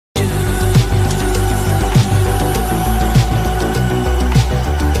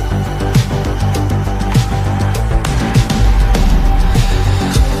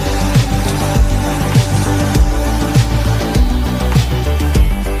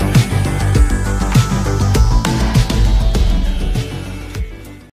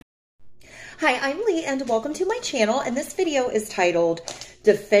Hi, I'm Lee and welcome to my channel, and this video is titled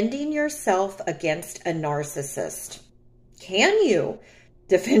Defending Yourself Against a Narcissist. Can you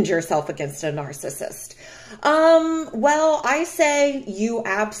defend yourself against a narcissist? Well, I say you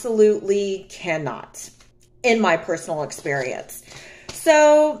absolutely cannot, in my personal experience.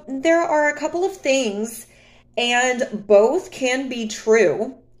 So there are a couple of things, and both can be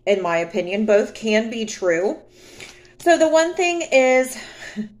true, in my opinion. Both can be true. So the one thing is,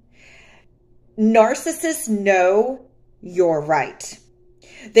 narcissists know you're right.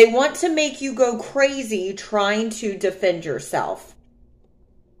 They want to make you go crazy trying to defend yourself.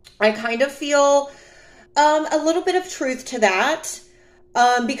 I kind of feel a little bit of truth to that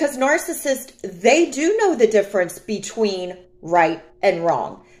because narcissists, they do know the difference between right and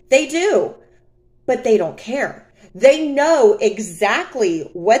wrong. They do, but they don't care. They know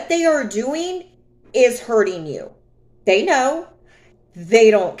exactly what they are doing is hurting you. They know. They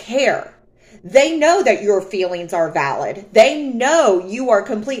don't care. They know that your feelings are valid. They know you are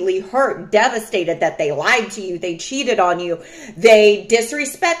completely hurt, devastated that they lied to you. They cheated on you. They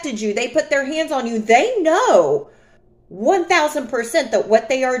disrespected you. They put their hands on you. They know 1000% that what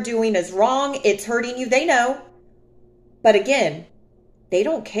they are doing is wrong. It's hurting you. They know. But again, they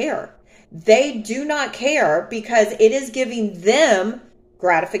don't care. They do not care because it is giving them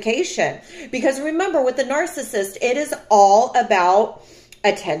gratification. Because remember, with the narcissist, it is all about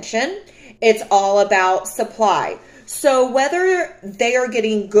attention. It's all about supply. So whether they are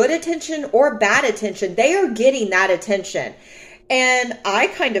getting good attention or bad attention, they are getting that attention. And I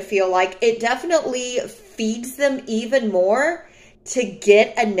kind of feel like it definitely feeds them even more to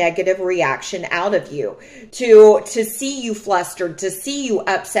get a negative reaction out of you, to see you flustered, to see you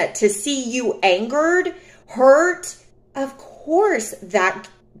upset, to see you angered, hurt. Of course, that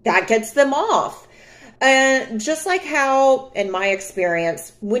gets them off. And just like how, in my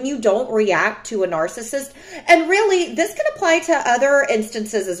experience, when you don't react to a narcissist, and really this can apply to other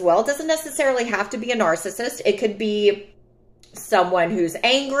instances as well. It doesn't necessarily have to be a narcissist. It could be someone who's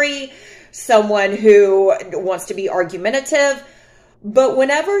angry, someone who wants to be argumentative. But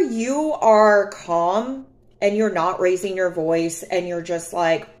whenever you are calm and you're not raising your voice and you're just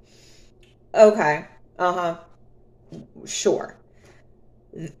like, okay, sure.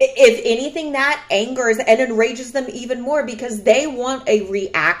 If anything, that angers and enrages them even more because they want a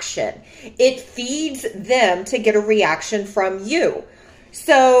reaction. It feeds them to get a reaction from you.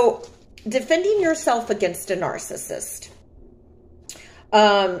 So defending yourself against a narcissist.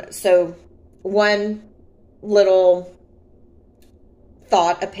 So one little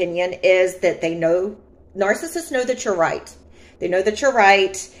thought, opinion is that narcissists know that you're right. They know that you're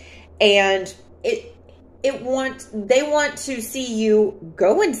right. And they want to see you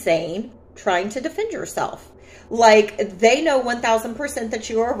go insane trying to defend yourself. Like, they know 1000% that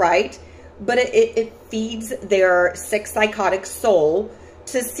you are right, but it feeds their sick, psychotic soul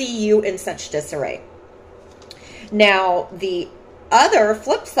to see you in such disarray. Now, the other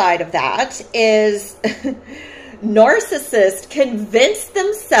flip side of that is narcissists convince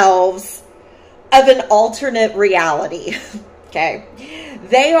themselves of an alternate reality. Okay.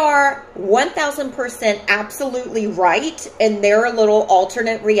 They are 1000% absolutely right in their little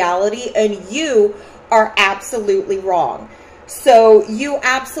alternate reality, and you are absolutely wrong. So you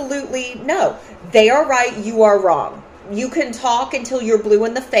absolutely know they are right, you are wrong. You can talk until you're blue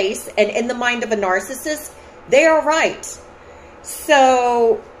in the face, and in the mind of a narcissist, they are right.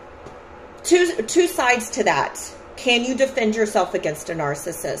 So two sides to that. Can you defend yourself against a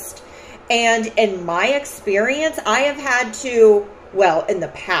narcissist? And in my experience, I have had to, well, in the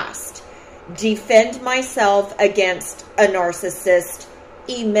past, defend myself against a narcissist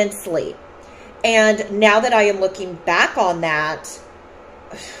immensely. And now that I am looking back on that,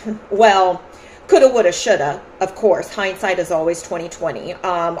 well, coulda, woulda, shoulda, of course. Hindsight is always 20/20.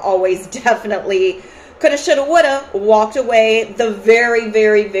 Always definitely coulda, shoulda, woulda, walked away the very,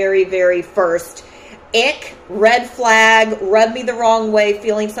 very, very, very first ick, red flag, rubbed me the wrong way,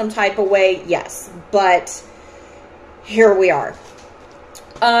 feeling some type of way, yes. But here we are.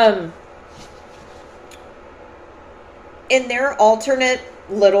 In their alternate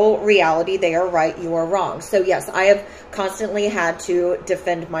little reality, they are right, you are wrong. So yes, I have constantly had to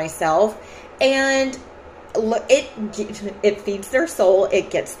defend myself, and it feeds their soul,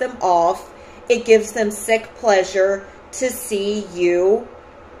 it gets them off, it gives them sick pleasure to see you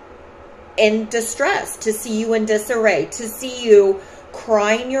in distress, to see you in disarray, to see you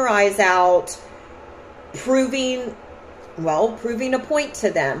crying your eyes out, proving a point to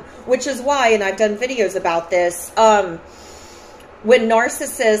them, which is why, and I've done videos about this, when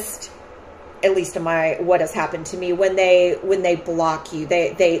narcissists at least in what has happened to me, when they block you,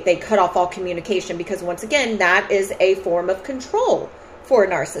 they cut off all communication, because once again, that is a form of control for a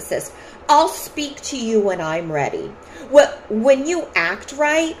narcissist. I'll speak to you when I'm ready. When you act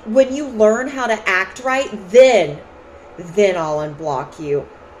right, when you learn how to act right, then I'll unblock you.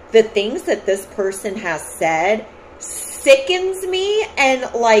 The things that this person has said sickens me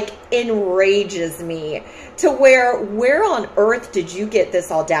and like enrages me, to where on earth did you get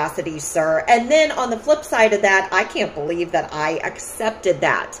this audacity, sir? And then on the flip side of that, I can't believe that I accepted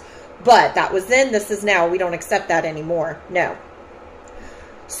that. But that was then, this is now. We don't accept that anymore. No.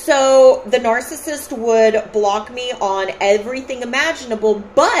 So the narcissist would block me on everything imaginable,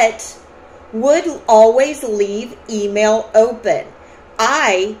 but would always leave email open.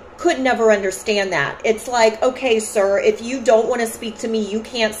 I could never understand that. It's like, okay, sir, if you don't want to speak to me, you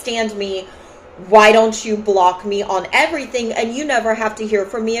can't stand me, why don't you block me on everything and you never have to hear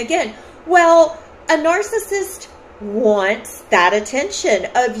from me again? Well, a narcissist wants that attention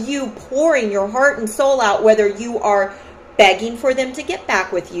of you pouring your heart and soul out, whether you are begging for them to get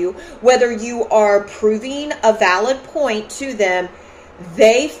back with you, whether you are proving a valid point to them.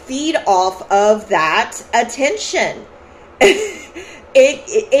 They feed off of that attention.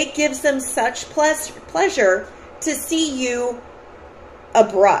 It gives them such pleasure to see you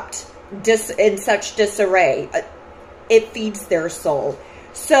abrupt, in such disarray. It feeds their soul.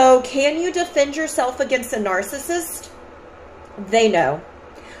 So can you defend yourself against a narcissist? They know.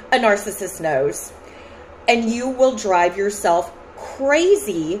 A narcissist knows. And you will drive yourself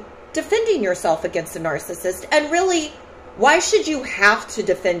crazy defending yourself against a narcissist. And really, why should you have to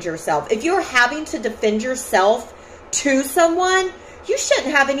defend yourself? If you're having to defend yourself to someone, you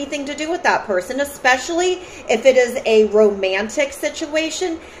shouldn't have anything to do with that person, especially if it is a romantic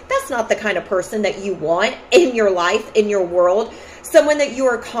situation. That's not the kind of person that you want in your life, in your world. Someone that you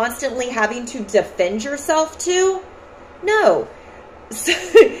are constantly having to defend yourself to. No. So,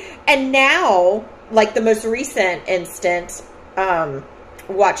 and now, like the most recent instance,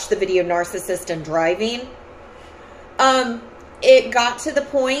 watch the video Narcissist and Driving. It got to the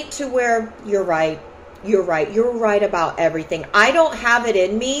point to where you're right. You're right. You're right about everything. I don't have it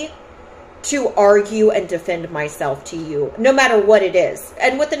in me to argue and defend myself to you, no matter what it is.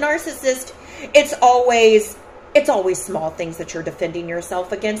 And with the narcissist, it's always small things that you're defending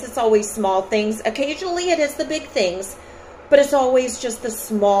yourself against. It's always small things. Occasionally it is the big things, but it's always just the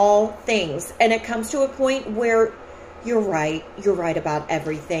small things. And it comes to a point where you're right. You're right about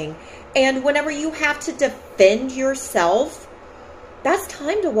everything. And whenever you have to defend yourself, that's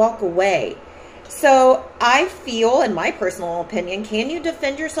time to walk away. So I feel, in my personal opinion, can you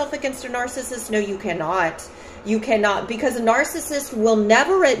defend yourself against a narcissist? No, you cannot. You cannot, because a narcissist will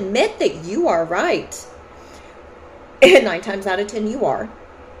never admit that you are right. And 9 times out of 10, you are.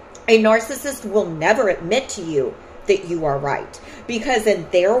 A narcissist will never admit to you that you are right, because in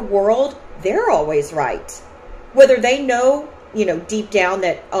their world, they're always right. Whether they know, deep down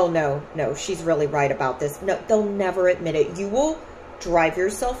that, oh, no, she's really right about this. No, they'll never admit it. You will drive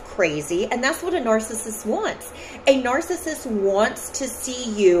yourself crazy, and that's what a narcissist wants. A narcissist wants to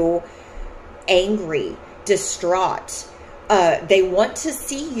see you angry, distraught. They want to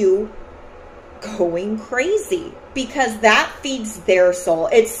see you going crazy, because that feeds their soul.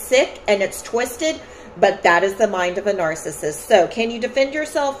 It's sick and it's twisted, but that is the mind of a narcissist. So can you defend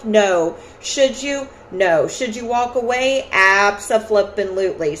yourself? No. Should you? No. Should you walk away?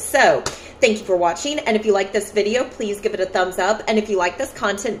 Abso-flippin-lutely. So thank you for watching. And if you like this video, please give it a thumbs up. And if you like this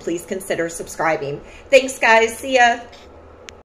content, please consider subscribing. Thanks, guys. See ya.